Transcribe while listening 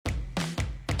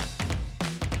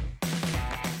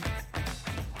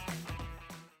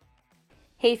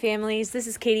Hey families, this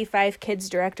is Katie Fife, Kids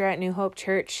Director at New Hope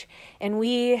Church, and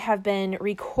we have been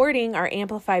recording our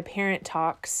Amplify Parent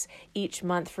Talks each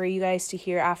month for you guys to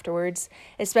hear afterwards,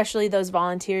 especially those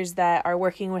volunteers that are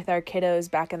working with our kiddos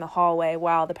back in the hallway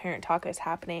while the parent talk is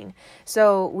happening.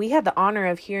 So we had the honor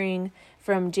of hearing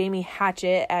from Jamie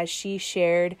Hatchett as she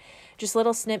shared just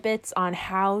little snippets on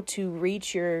how to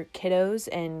reach your kiddos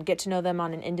and get to know them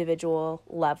on an individual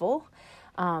level.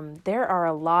 There are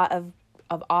a lot of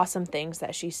awesome things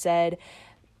that she said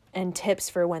and tips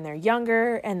for when they're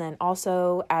younger and then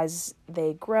also as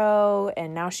they grow,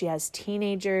 and now she has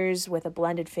teenagers with a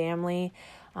blended family.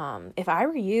 If I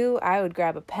were you, I would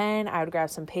grab a pen, I would grab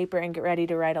some paper and get ready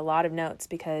to write a lot of notes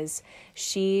because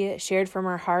she shared from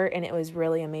her heart and it was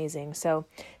really amazing. So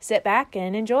sit back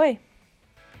and enjoy.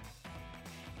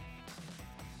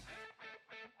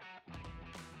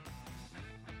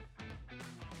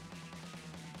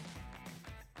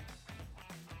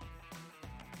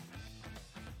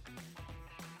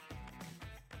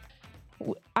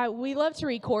 We love to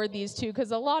record these too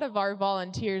because a lot of our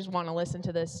volunteers want to listen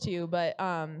to this too. But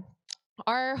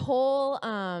our whole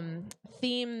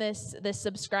theme this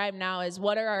Subscribe Now is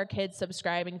what are our kids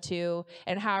subscribing to,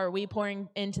 and how are we pouring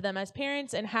into them as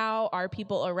parents, and how are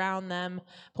people around them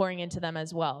pouring into them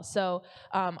as well. So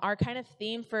our kind of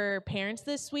theme for parents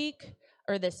this week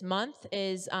or this month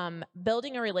is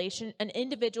building an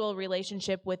individual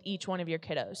relationship with each one of your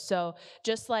kiddos. So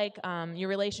just like your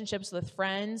relationships with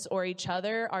friends or each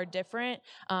other are different,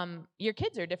 your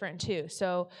kids are different too.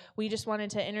 So we just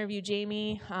wanted to interview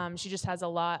Jamie. She just has a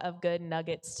lot of good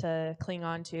nuggets to cling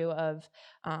on to of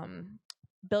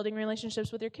building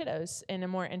relationships with your kiddos in a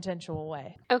more intentional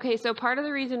way. Okay, so part of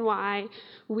the reason why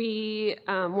we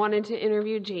wanted to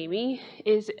interview Jamie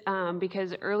is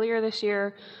because earlier this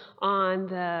year on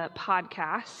the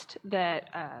podcast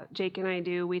that Jake and I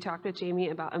do, we talked with Jamie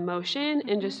about emotion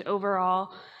and just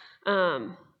overall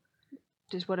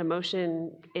just what emotion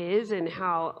is and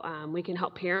how we can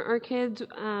help parent our kids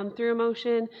through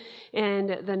emotion.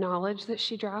 And the knowledge that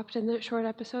she dropped in that short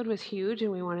episode was huge,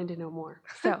 and we wanted to know more.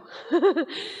 So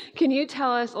can you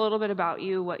tell us a little bit about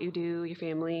you, what you do, your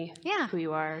family, who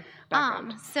you are,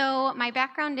 background? So my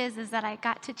background is that I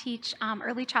got to teach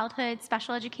early childhood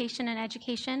special education and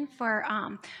education for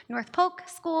North Polk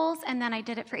schools, and then I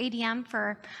did it for ADM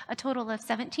for a total of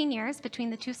 17 years between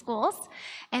the two schools.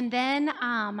 And then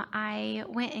I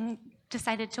went and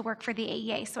decided to work for the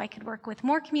AEA so I could work with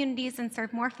more communities and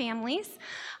serve more families.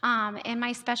 And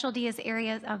my specialty is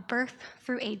areas of birth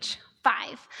through age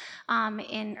 5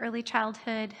 in early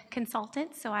childhood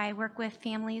consultant. So I work with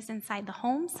families inside the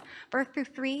homes, birth through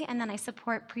 3, and then I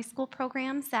support preschool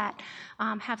programs that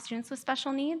have students with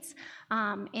special needs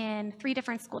in 3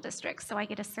 different school districts. So I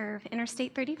get to serve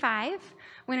Interstate 35,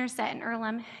 Winterset, and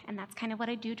Earlham, and that's kind of what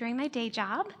I do during my day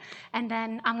job. And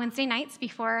then on Wednesday nights,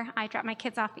 before I drop my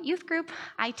kids off at youth group,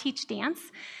 I teach dance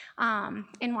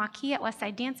in Waukee at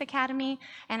Westside Dance Academy,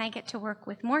 and I get to work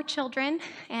with more children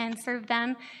and serve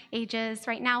them ages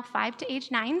right now 5 to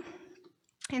age 9,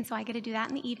 and so I get to do that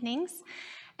in the evenings.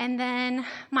 And then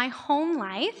my home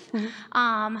life, This is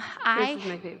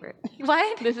my favorite.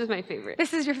 What? This is my favorite.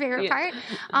 This is your favorite part?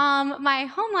 My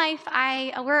home life,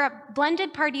 we're a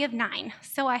blended party of 9.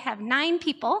 So I have 9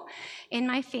 people in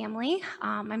my family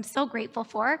I'm so grateful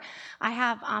for. I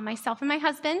have myself and my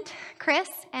husband, Chris,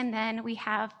 and then we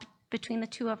have, between the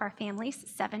 2 of our families,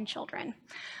 7 children.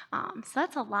 So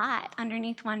that's a lot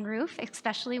underneath one roof,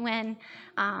 especially when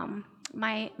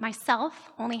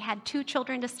myself only had 2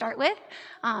 children to start with.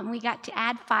 We got to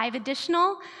add 5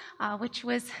 additional, which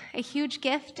was a huge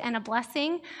gift and a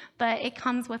blessing, but it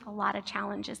comes with a lot of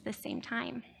challenges at the same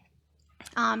time.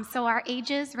 So our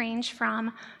ages range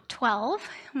from 12,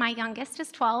 my youngest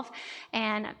is 12,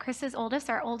 and Chris's oldest,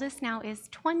 our oldest now, is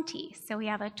 20. So we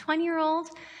have a 20-year-old,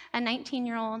 a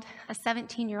 19-year-old, a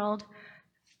 17-year-old,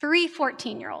 3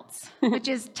 14-year-olds, which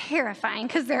is terrifying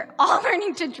because they're all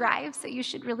learning to drive, so you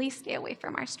should really stay away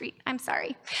from our street. I'm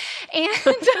sorry.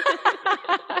 And,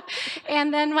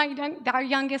 and then our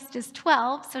youngest is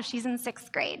 12, so she's in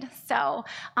 6th grade. So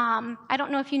I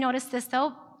don't know if you noticed this,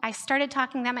 though. I started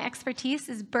talking that my expertise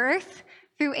is birth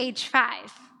through age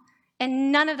 5.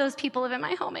 And none of those people live in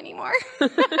my home anymore.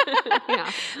 Yeah.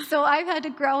 So I've had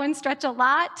to grow and stretch a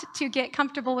lot to get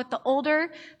comfortable with the older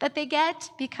that they get,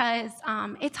 because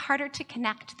it's harder to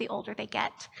connect the older they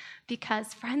get,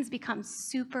 because friends become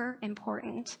super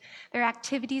important. Their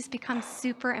activities become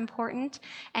super important.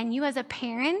 And you as a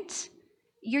parent,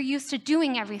 you're used to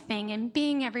doing everything and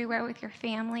being everywhere with your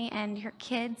family and your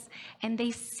kids, and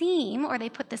they seem, or they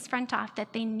put this front off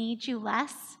that they need you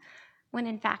less, when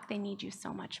in fact they need you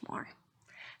so much more.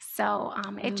 So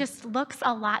it just looks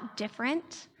a lot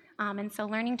different. And so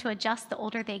learning to adjust the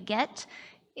older they get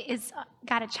is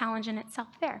got a challenge in itself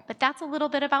there. But that's a little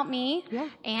bit about me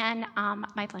and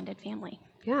my blended family.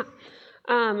 Yeah.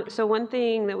 So one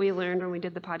thing that we learned when we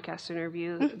did the podcast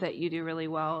interview that you do really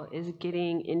well is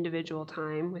getting individual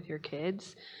time with your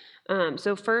kids.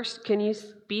 So first, can you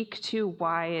speak to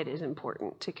why it is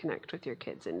important to connect with your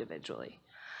kids individually?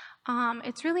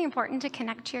 It's really important to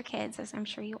connect to your kids, as I'm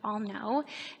sure you all know,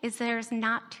 is there's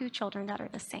not two children that are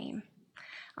the same.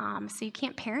 So you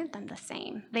can't parent them the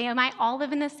same. They might all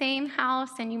live in the same house,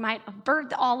 and you might have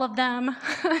birthed all of them,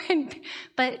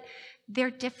 but they're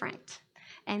different.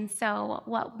 And so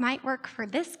what might work for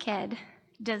this kid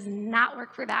does not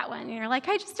work for that one. And you're like,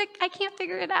 I can't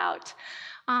figure it out.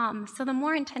 So the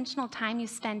more intentional time you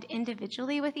spend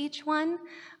individually with each one,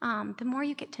 the more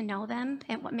you get to know them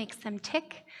and what makes them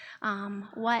tick,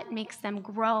 what makes them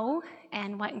grow,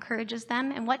 and what encourages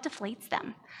them, and what deflates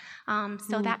them.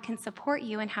 So that can support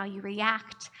you in how you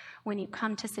react when you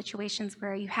come to situations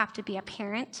where you have to be a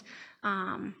parent,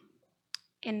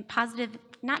 in positive,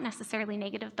 not necessarily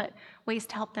negative, but ways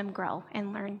to help them grow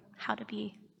and learn how to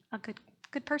be a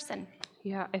good person.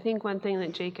 Yeah, I think one thing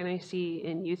that Jake and I see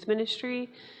in youth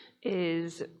ministry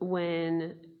is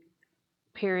when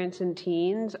parents and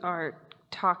teens are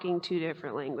talking two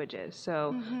different languages.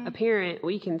 So a parent,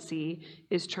 we can see,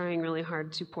 is trying really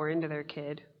hard to pour into their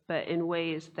kid, but in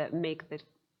ways that make the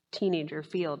teenager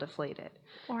feel deflated.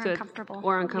 Or uncomfortable.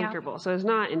 Or uncomfortable. Yep. So it's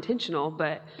not intentional,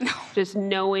 but just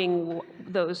knowing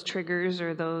those triggers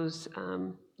or those,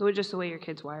 just the way your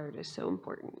kid's wired is so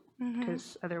important,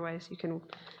 because otherwise you can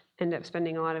end up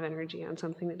spending a lot of energy on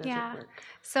something that doesn't work.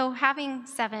 So having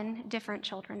 7 different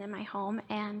children in my home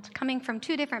and coming from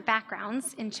 2 different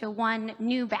backgrounds into one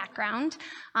new background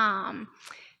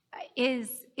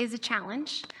is a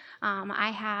challenge.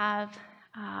 I have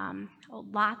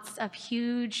lots of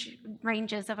huge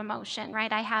ranges of emotion,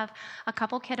 right? I have a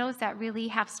couple kiddos that really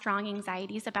have strong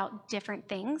anxieties about different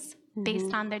things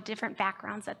based on their different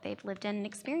backgrounds that they've lived in and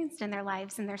experienced in their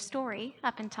lives and their story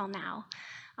up until now.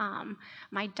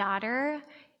 My daughter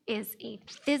is a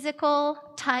physical,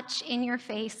 touch,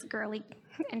 in-your-face girly,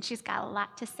 and she's got a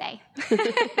lot to say.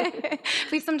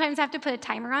 We sometimes have to put a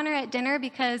timer on her at dinner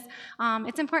because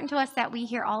it's important to us that we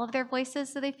hear all of their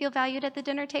voices so they feel valued at the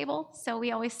dinner table. So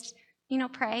we always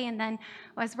pray, and then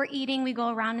as we're eating, we go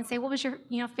around and say, what was your,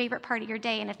 favorite part of your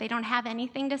day? And if they don't have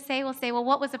anything to say, we'll say, well,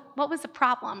 what was a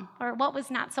problem, or what was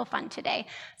not so fun today?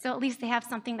 So at least they have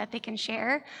something that they can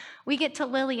share. We get to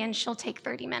Lily, and she'll take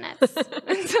 30 minutes.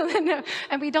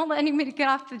 And we don't let anybody get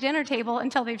off the dinner table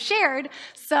until they've shared.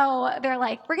 So they're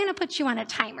like, we're going to put you on a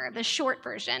timer, the short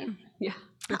version. Yeah.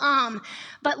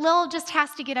 But Lil just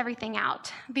has to get everything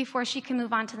out before she can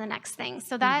move on to the next thing.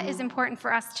 So that is important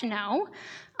for us to know.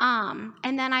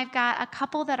 And then I've got a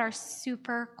couple that are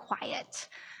super quiet.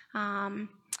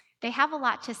 They have a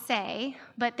lot to say,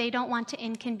 but they don't want to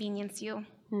inconvenience you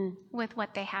with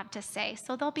what they have to say.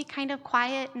 So they'll be kind of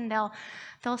quiet, and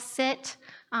they'll sit.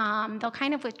 They'll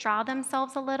kind of withdraw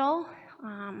themselves a little.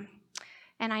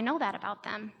 And I know that about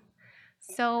them.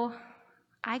 So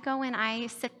I go and I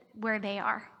sit where they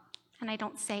are, and I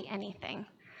don't say anything.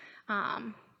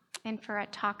 And for a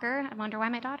talker, I wonder why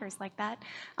my daughter's like that.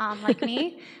 Like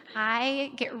me,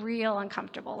 I get real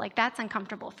uncomfortable. Like, that's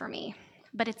uncomfortable for me,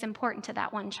 but it's important to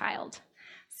that one child.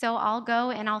 So I'll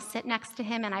go and I'll sit next to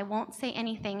him, and I won't say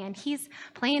anything, and he's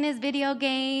playing his video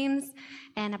games,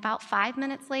 and about 5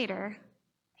 minutes later,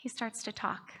 he starts to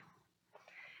talk.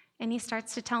 And he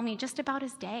starts to tell me just about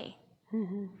his day.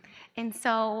 And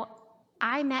so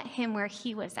I met him where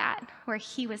he was at, where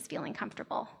he was feeling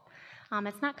comfortable.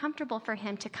 It's not comfortable for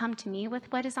him to come to me with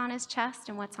what is on his chest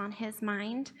and what's on his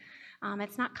mind.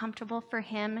 It's not comfortable for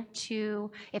him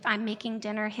to, if I'm making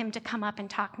dinner, him to come up and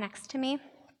talk next to me,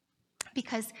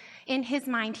 because in his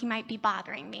mind, he might be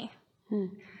bothering me.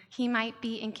 He might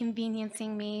be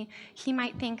inconveniencing me. He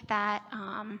might think that,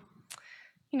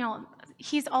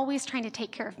 he's always trying to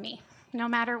take care of me, no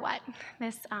matter what.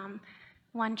 This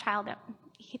one child,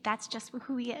 that's just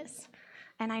who he is.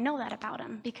 And I know that about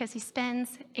him because he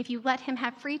spends, if you let him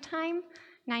have free time,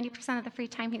 90% of the free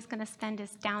time he's going to spend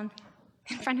is down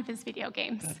in front of his video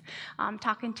games,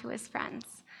 talking to his friends.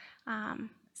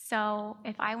 So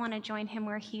if I want to join him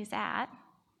where he's at,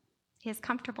 his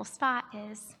comfortable spot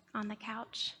is on the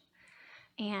couch.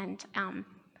 And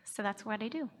so that's what I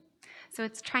do. So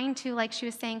it's trying to, like she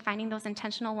was saying, finding those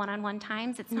intentional one-on-one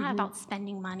times. It's not about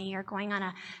spending money or going on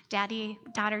a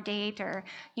daddy-daughter date or,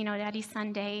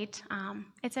 daddy-son date.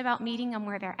 It's about meeting them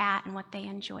where they're at and what they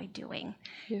enjoy doing,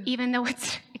 even though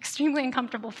it's extremely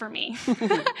uncomfortable for me.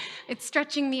 It's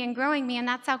stretching me and growing me, and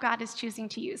that's how God is choosing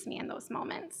to use me in those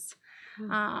moments.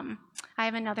 I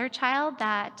have another child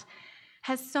that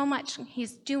has so much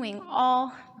he's doing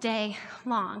all day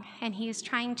long, and he's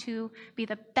trying to be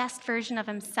the best version of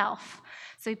himself.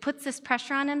 So he puts this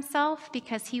pressure on himself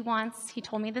because he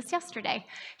told me this yesterday,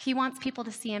 he wants people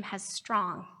to see him as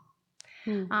strong.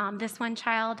 This one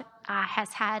child has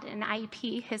had an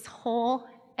IEP his whole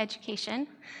education.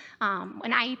 An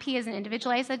IEP is an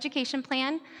individualized education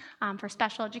plan for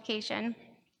special education,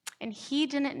 and he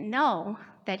didn't know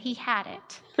that he had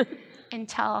it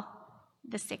until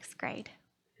the 6th grade.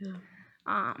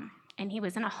 And he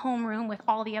was in a homeroom with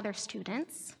all the other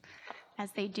students,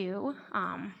 as they do,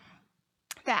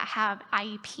 that have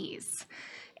IEPs.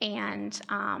 And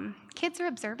kids are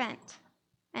observant.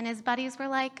 And his buddies were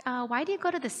like, why do you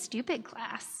go to this stupid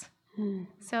class?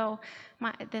 So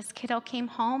this kiddo came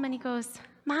home and he goes,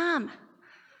 Mom,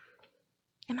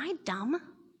 am I dumb? I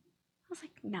was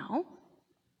like, no,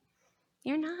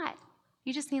 you're not.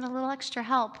 You just need a little extra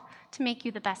help to make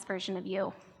you the best version of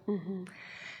you.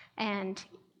 And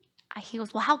he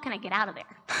goes, well, how can I get out of there?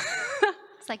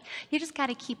 It's like, you just got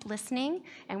to keep listening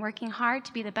and working hard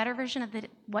to be the better version of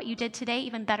what you did today,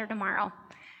 even better tomorrow.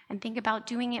 And think about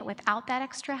doing it without that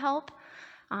extra help.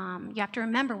 You have to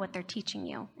remember what they're teaching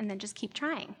you, and then just keep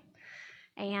trying.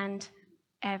 And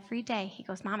every day he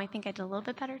goes, Mom, I think I did a little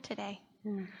bit better today.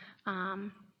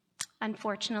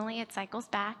 Unfortunately, it cycles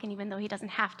back, and even though he doesn't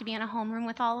have to be in a homeroom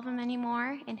with all of them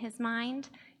anymore, in his mind,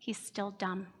 he's still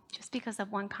dumb just because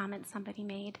of one comment somebody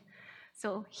made.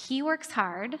 So he works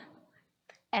hard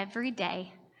every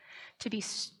day to be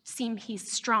seen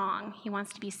he's strong. He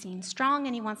wants to be seen strong,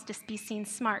 and he wants to be seen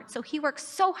smart. So he works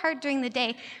so hard during the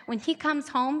day. When he comes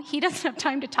home, he doesn't have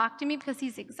time to talk to me because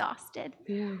he's exhausted.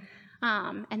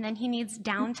 And then he needs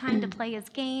downtime to play his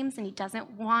games, and he doesn't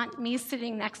want me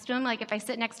sitting next to him. Like, if I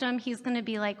sit next to him, he's going to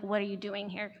be like, what are you doing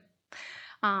here?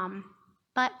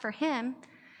 But for him,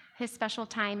 his special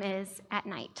time is at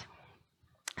night.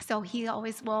 So he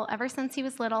always will, ever since he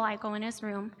was little, I go in his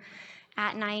room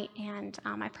at night, and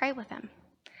I pray with him.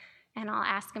 And I'll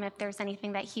ask him if there's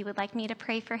anything that he would like me to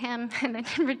pray for him. And then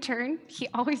in return, he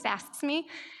always asks me,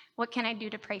 what can I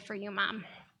do to pray for you, Mom?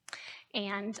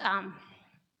 And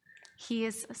he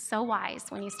is so wise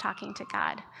when he's talking to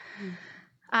God.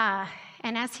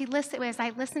 And as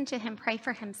I listen to him pray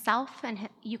for himself, and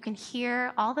you can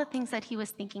hear all the things that he was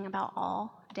thinking about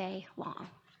all day long,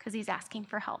 because he's asking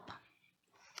for help.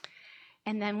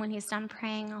 And then when he's done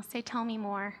praying, I'll say, tell me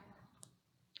more.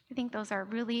 I think those are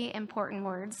really important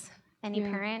words. Any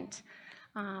parent,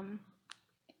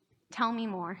 tell me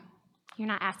more. You're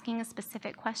not asking a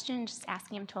specific question, just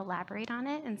asking him to elaborate on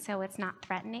it, and so it's not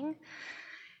threatening.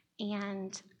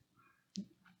 And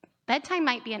bedtime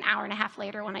might be an hour and a half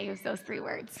later when I use those 3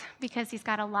 words, because he's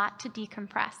got a lot to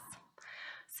decompress.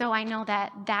 So I know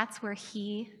that that's where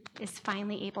he is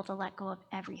finally able to let go of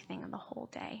everything in the whole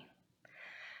day.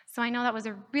 So I know that was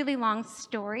a really long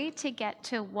story to get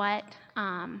to what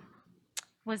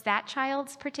was that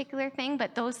child's particular thing,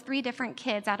 but those 3 different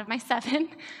kids out of my 7,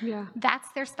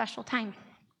 that's their special time.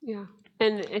 Yeah.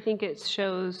 And I think it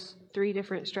shows 3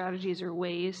 different strategies or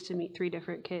ways to meet 3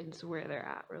 different kids where they're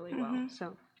at really well.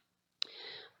 So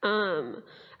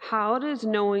how does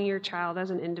knowing your child as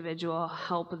an individual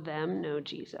help them know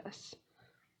Jesus?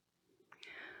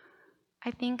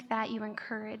 I think that you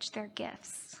encourage their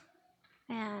gifts.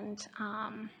 And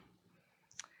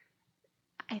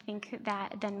I think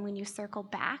that then when you circle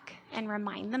back and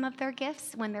remind them of their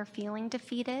gifts when they're feeling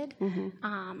defeated,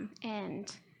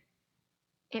 and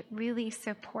it really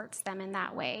supports them in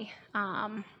that way.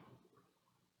 And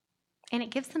it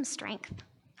gives them strength.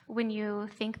 When you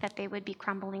think that they would be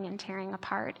crumbling and tearing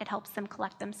apart, it helps them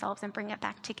collect themselves and bring it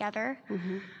back together.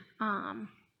 Did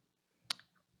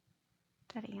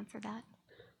I answer that?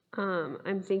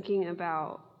 I'm thinking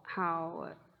about how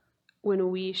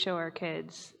when we show our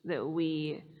kids that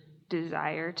we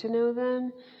desire to know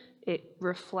them, it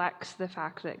reflects the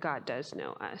fact that God does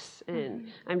know us.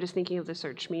 And I'm just thinking of the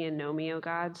search me and know me, oh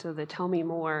God. So the tell me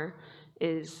more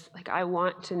is like, I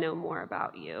want to know more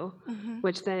about you,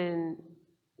 which then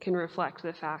can reflect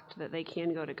the fact that they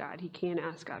can go to God. He can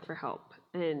ask God for help.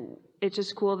 And it's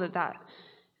just cool that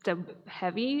it's a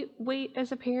heavy weight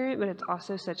as a parent, but it's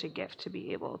also such a gift to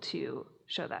be able to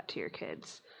show that to your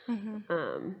kids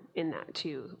in that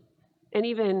too. And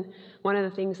even one of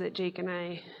the things that Jake and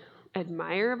I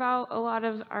admire about a lot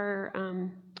of our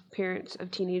parents of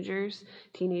teenagers.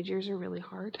 Teenagers are really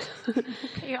hard.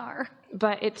 They are.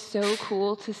 But it's so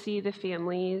cool to see the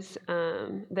families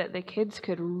that the kids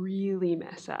could really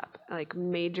mess up, like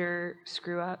major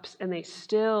screw ups, and they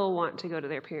still want to go to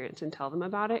their parents and tell them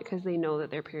about it because they know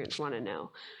that their parents want to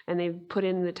know. And they've put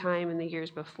in the time in the years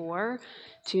before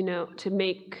to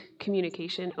make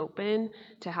communication open,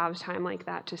 to have time like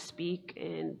that to speak,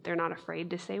 and they're not afraid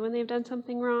to say when they've done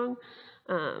something wrong.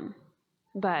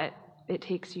 But it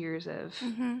takes years of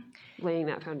laying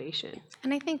that foundation.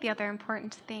 And I think the other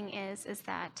important thing is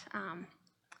that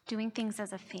doing things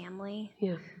as a family,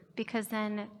 Yeah. because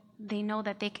then they know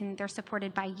that they're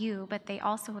supported by you, but they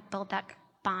also build that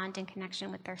bond and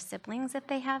connection with their siblings if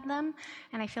they have them.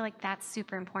 And I feel like that's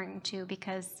super important too,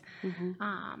 because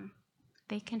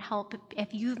they can help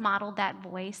if you've modeled that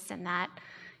voice, and that,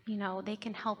 they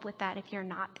can help with that if you're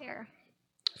not there.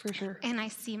 For sure. And I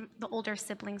see the older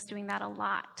siblings doing that a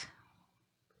lot.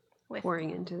 Pouring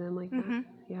into them like that.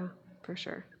 Yeah, for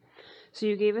sure. So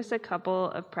you gave us a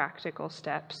couple of practical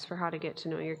steps for how to get to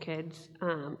know your kids.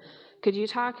 Could you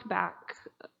talk back,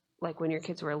 like when your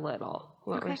kids were little?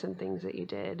 What were some things that you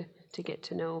did to get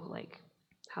to know, like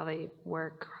how they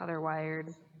work, how they're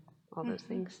wired, all those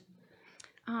things?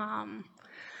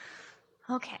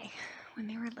 Okay, when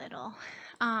they were little.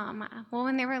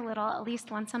 When they were little, at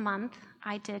least once a month,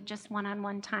 I did just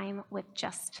one-on-one time with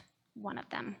just one of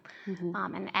them.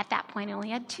 And at that point, I only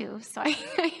had 2, so I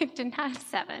didn't have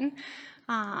 7.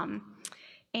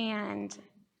 And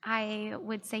I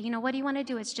would say, what do you want to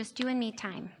do? It's just you and me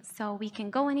time. So we can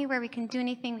go anywhere, we can do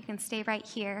anything, we can stay right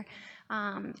here.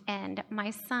 And my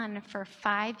son, for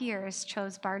 5 years,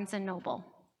 chose Barnes & Noble.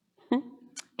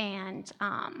 And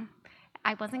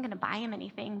I wasn't going to buy him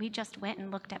anything. We just went and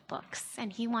looked at books.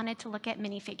 And he wanted to look at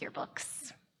minifigure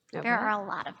books. There are a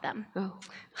lot of them. Oh.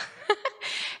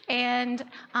 And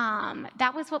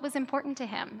that was what was important to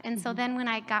him. And so then when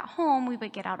I got home, we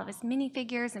would get out of his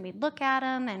minifigures and we'd look at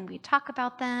them and we'd talk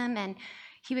about them, and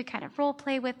he would kind of role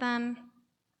play with them.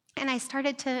 And I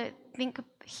started to think,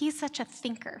 he's such a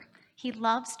thinker. He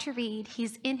loves to read.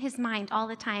 He's in his mind all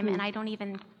the time, and I don't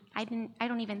even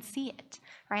see it,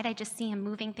 right? I just see him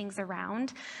moving things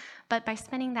around. But by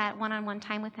spending that one-on-one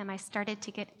time with him, I started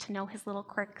to get to know his little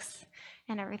quirks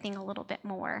and everything a little bit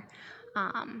more.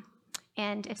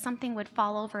 And if something would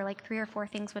fall over, like 3 or 4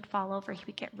 things would fall over, he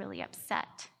would get really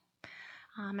upset.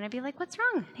 And I'd be like, what's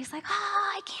wrong? And he's like,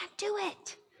 I can't do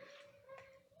it.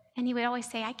 And he would always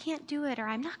say, I can't do it, or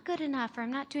I'm not good enough, or I'm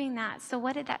not doing that. So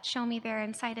what did that show me there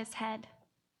inside his head?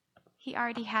 He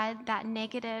already had that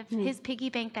negative, his piggy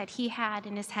bank that he had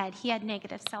in his head, he had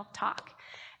negative self-talk.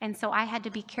 And so I had to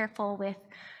be careful with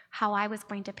how I was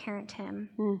going to parent him,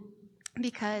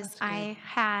 because I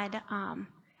had...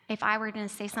 if I were going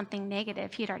to say something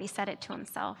negative, he'd already said it to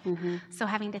himself. So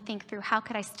having to think through, how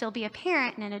could I still be a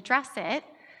parent and address it,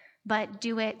 but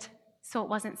do it so it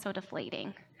wasn't so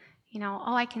deflating?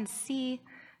 I can see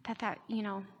that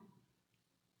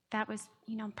that was,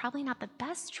 probably not the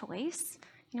best choice.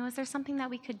 Is there something that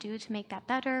we could do to make that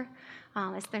better?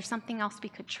 Is there something else we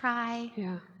could try?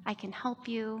 Yeah. I can help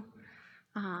you.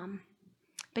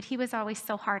 But he was always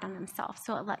so hard on himself,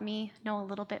 so it let me know a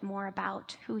little bit more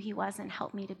about who he was and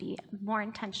helped me to be more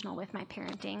intentional with my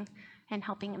parenting and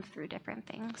helping him through different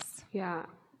things. Yeah,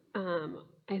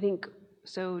 I think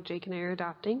so. Jake and I are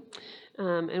adopting,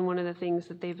 and one of the things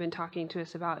that they've been talking to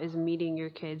us about is meeting your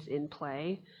kids in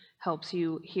play helps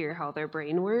you hear how their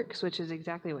brain works, which is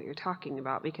exactly what you're talking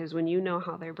about, because when you know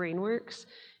how their brain works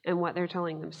and what they're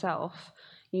telling themselves,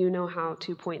 you know how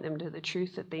to point them to the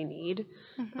truth that they need,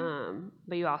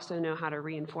 but you also know how to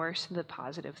reinforce the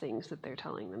positive things that they're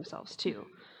telling themselves too.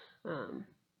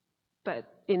 But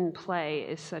in play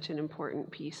is such an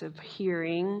important piece of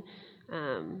hearing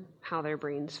how their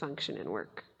brains function and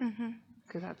work,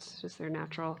 because that's just their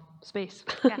natural space.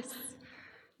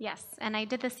 Yes, and I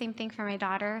did the same thing for my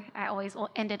daughter. I always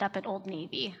ended up at Old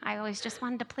Navy. I always just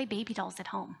wanted to play baby dolls at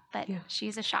home, but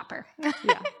she's a shopper.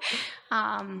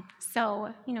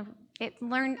 So,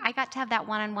 I got to have that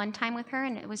one-on-one time with her,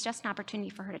 and it was just an opportunity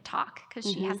for her to talk, because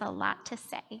she has a lot to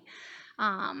say.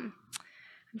 I'm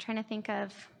trying to think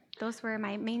of, those were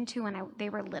my main 2 when they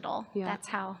were little. Yeah. That's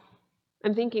how.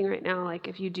 I'm thinking right now, like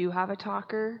if you do have a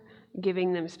talker,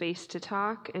 giving them space to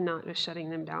talk and not just shutting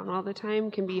them down all the time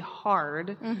can be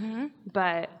hard,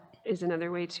 but is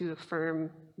another way to affirm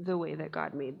the way that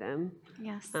God made them.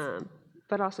 Yes.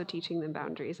 but also teaching them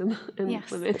boundaries and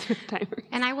Yes. limits with timers.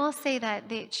 And I will say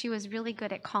that she was really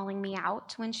good at calling me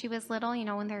out when she was little. You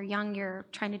know, when they're young, you're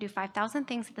trying to do 5,000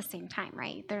 things at the same time,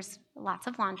 right? There's lots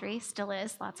of laundry, still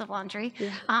is lots of laundry.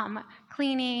 Yeah.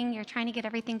 Cleaning, you're trying to get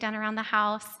everything done around the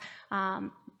house.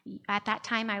 At that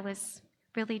time, I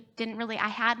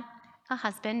had a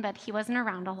husband, but he wasn't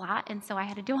around a lot. And so I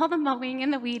had to do all the mowing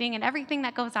and the weeding and everything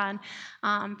that goes on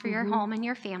for your home and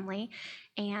your family.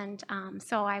 And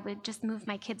so I would just move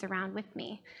my kids around with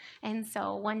me. And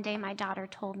so one day my daughter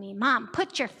told me, "Mom,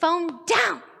 put your phone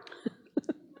down."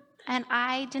 And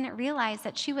I didn't realize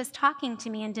that she was talking to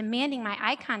me and demanding my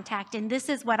eye contact, and this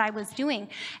is what I was doing.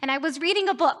 And I was reading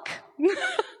a book.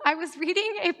 I was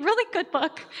reading a really good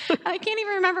book. I can't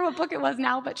even remember what book it was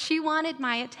now, but she wanted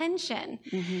my attention.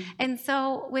 And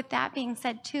so with that being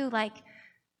said, too, like,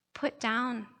 put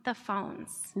down the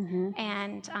phones.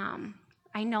 And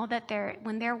I know that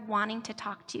when they're wanting to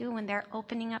talk to you, when they're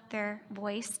opening up their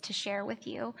voice to share with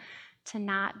you, to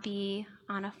not be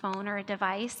on a phone or a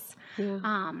device.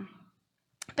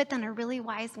 But then a really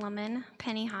wise woman,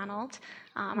 Penny Honnold,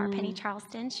 or Penny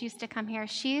Charleston, she used to come here.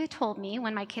 She told me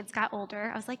when my kids got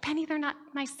older, I was like, "Penny,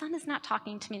 my son is not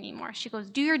talking to me anymore." She goes,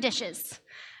 "Do your dishes."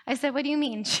 I said, "What do you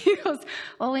mean?" She goes,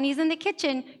 "Well, when he's in the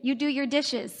kitchen, you do your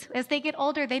dishes. As they get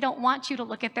older, they don't want you to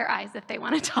look at their eyes if they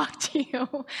want to talk to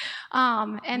you."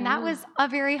 And that was a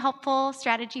very helpful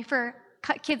strategy for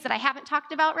kids that I haven't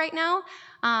talked about right now.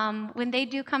 When they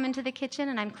do come into the kitchen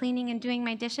and I'm cleaning and doing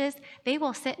my dishes, they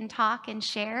will sit and talk and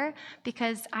share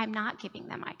because I'm not giving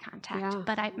them eye contact,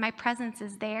 but my presence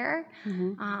is there,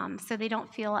 so they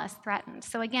don't feel as threatened.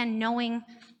 So again, knowing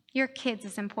your kids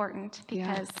is important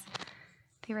because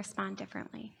they respond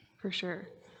differently. For sure.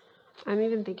 I'm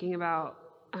even thinking about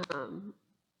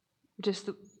just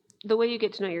the way you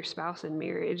get to know your spouse in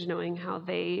marriage, knowing how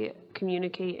they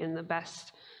communicate in the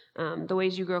best, the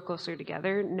ways you grow closer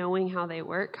together, knowing how they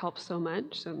work helps so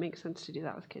much. So it makes sense to do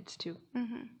that with kids too.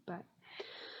 But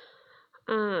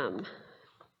I'm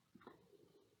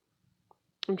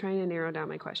trying to narrow down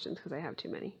my questions because I have too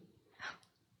many.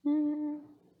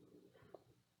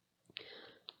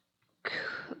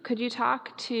 Could you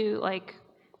talk to, like,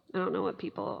 I don't know what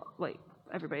people, like,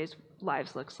 everybody's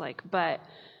lives looks like, but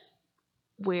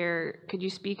could you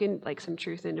speak in, like, some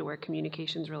truth into where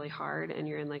communication's really hard and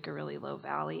you're in, like, a really low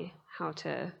valley, how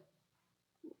to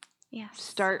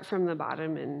start from the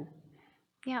bottom and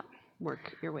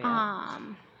work your way up?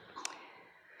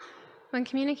 When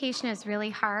communication is really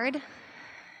hard,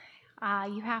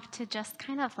 you have to just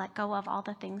kind of let go of all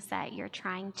the things that you're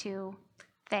trying to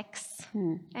fix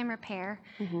and repair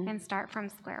and start from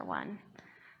square one,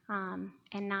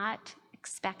 and not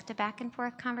expect a back and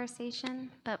forth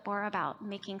conversation, but more about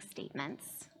making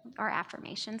statements or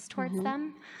affirmations towards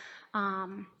them,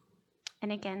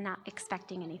 and again, not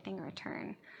expecting anything in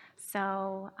return.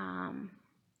 So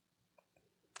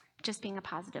just being a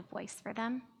positive voice for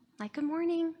them, like, "Good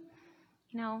morning."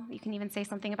 You know, you can even say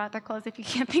something about their clothes if you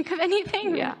can't think of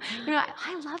anything. You know,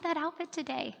 "I love that outfit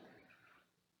today."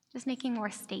 Just making more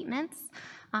statements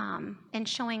and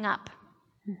showing up.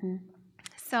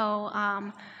 So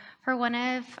for one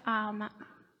of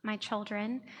my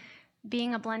children,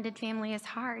 being a blended family is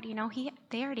hard. You know,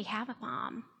 they already have a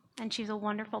mom, and she's a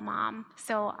wonderful mom.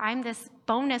 So I'm this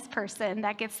bonus person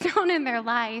that gets thrown in their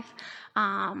life,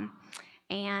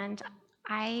 and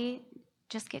I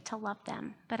just get to love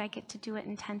them, but I get to do it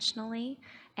intentionally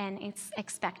and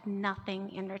expect nothing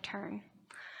in return.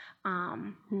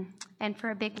 And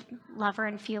for a big lover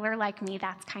and feeler like me,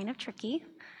 that's kind of tricky,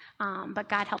 but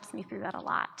God helps me through that a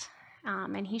lot.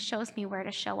 And he shows me where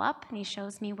to show up, and he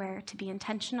shows me where to be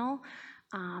intentional.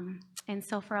 And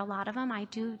so for a lot of them, I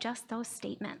do just those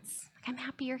statements. Like, "I'm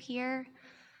happy you're here.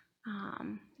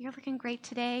 You're looking great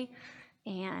today.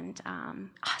 And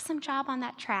awesome job on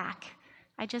that track."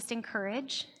 I just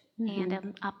encourage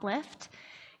and uplift.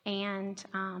 And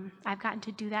I've gotten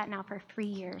to do that now for 3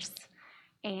 years.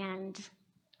 And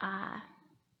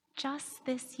just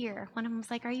this year, one of them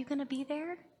was like, "Are you going to be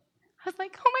there?" I was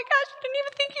like, "Oh my gosh, I didn't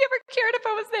even think you ever cared if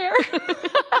I was there."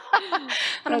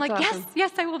 And I'm like, awesome.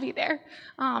 Yes, I will be there.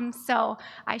 So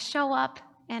I show up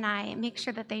and I make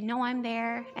sure that they know I'm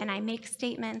there, and I make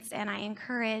statements and I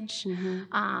encourage.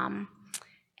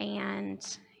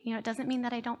 And, you know, it doesn't mean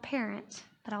that I don't parent,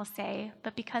 but I'll say,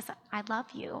 "But because I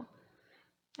love you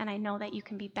and I know that you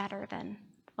can be better than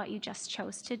what you just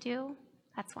chose to do,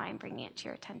 that's why I'm bringing it to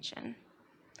your attention."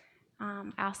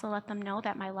 I also let them know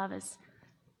that my love is,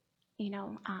 you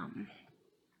know,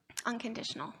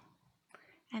 unconditional,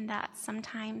 and that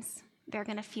sometimes they're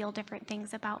going to feel different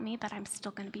things about me, but I'm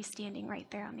still going to be standing right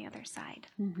there on the other side.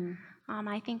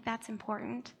 I think that's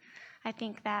important. I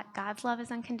think that God's love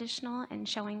is unconditional, and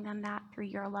showing them that through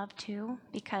your love too,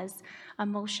 because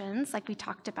emotions, like we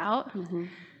talked about,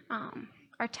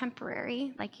 are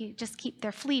temporary. Like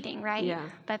they're fleeting, right? Yeah.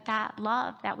 But that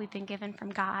love that we've been given from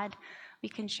God, we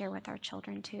can share with our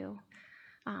children too.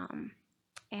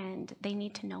 And they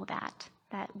need to know that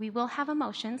we will have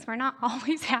emotions. We're not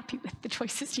always happy with the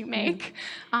choices you make,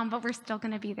 but we're still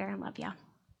going to be there and love you.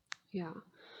 Yeah.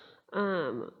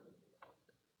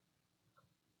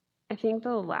 I think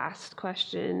the last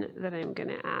question that I'm going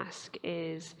to ask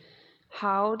is,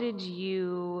 how did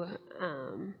you,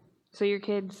 so your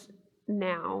kids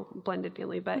now, blended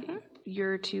family, but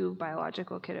your 2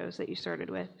 biological kiddos that you started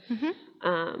with,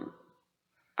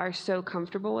 are so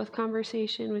comfortable with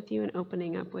conversation with you and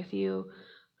opening up with you.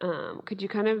 Could you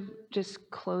kind of just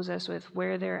close us with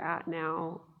where they're at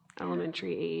now,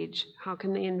 elementary age? How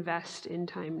can they invest in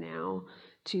time now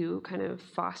to kind of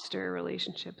foster a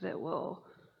relationship that will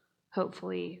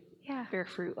hopefully bear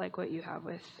fruit like what you have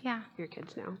with your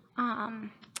kids now?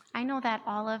 I know that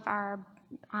all of our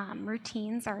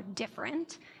routines are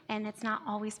different, and it's not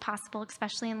always possible,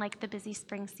 especially in like the busy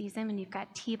spring season when you've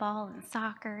got t-ball and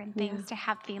soccer and things, to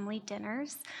have family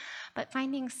dinners. But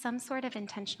finding some sort of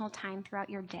intentional time throughout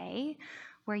your day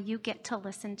where you get to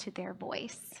listen to their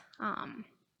voice.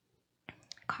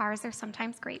 Cars are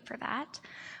sometimes great for that,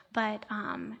 but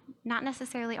not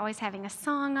necessarily always having a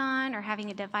song on or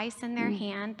having a device in their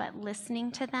hand, but listening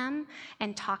to them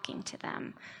and talking to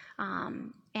them.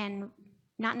 And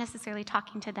not necessarily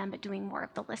talking to them, but doing more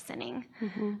of the listening.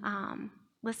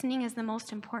 Listening is the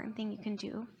most important thing you can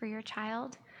do for your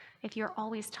child. If you're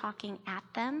always talking at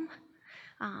them,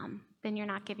 then you're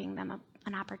not giving them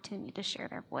an opportunity to share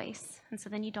their voice. And so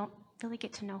then you don't really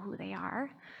get to know who they are.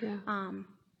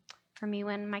 For me,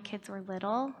 when my kids were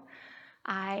little,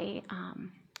 I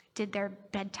did their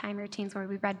bedtime routines where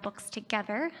we read books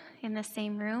together in the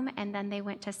same room, and then they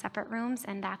went to separate rooms,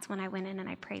 and that's when I went in and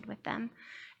I prayed with them.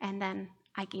 And then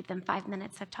I gave them 5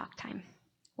 minutes of talk time,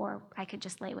 or I could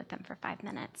just lay with them for 5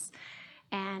 minutes.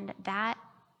 And that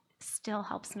still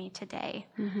helps me today.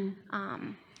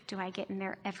 Do I get in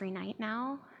there every night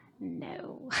now?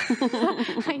 No,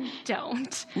 I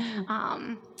don't.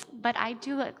 But I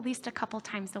do at least a couple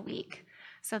times a week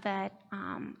so that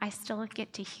I still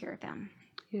get to hear them.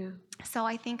 So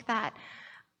I think that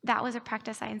was a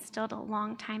practice I instilled a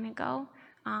long time ago,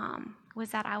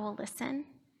 was that I will listen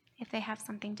if they have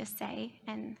something to say,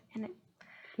 and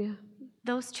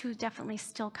those 2 definitely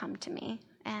still come to me,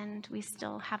 and we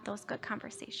still have those good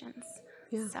conversations.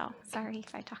 So sorry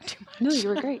if I talked too much. No, you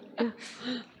were great.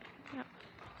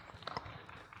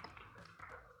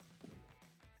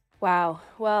 Wow.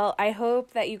 Well, I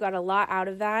hope that you got a lot out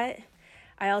of that.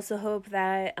 I also hope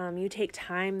that you take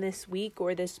time this week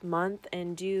or this month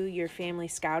and do your family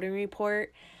scouting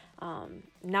report,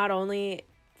 not only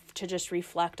to just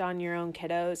reflect on your own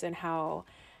kiddos and how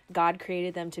God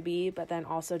created them to be, but then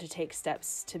also to take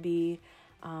steps to be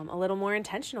a little more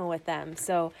intentional with them.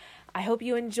 So I hope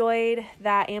you enjoyed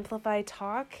that Amplify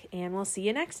talk, and we'll see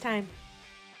you next time.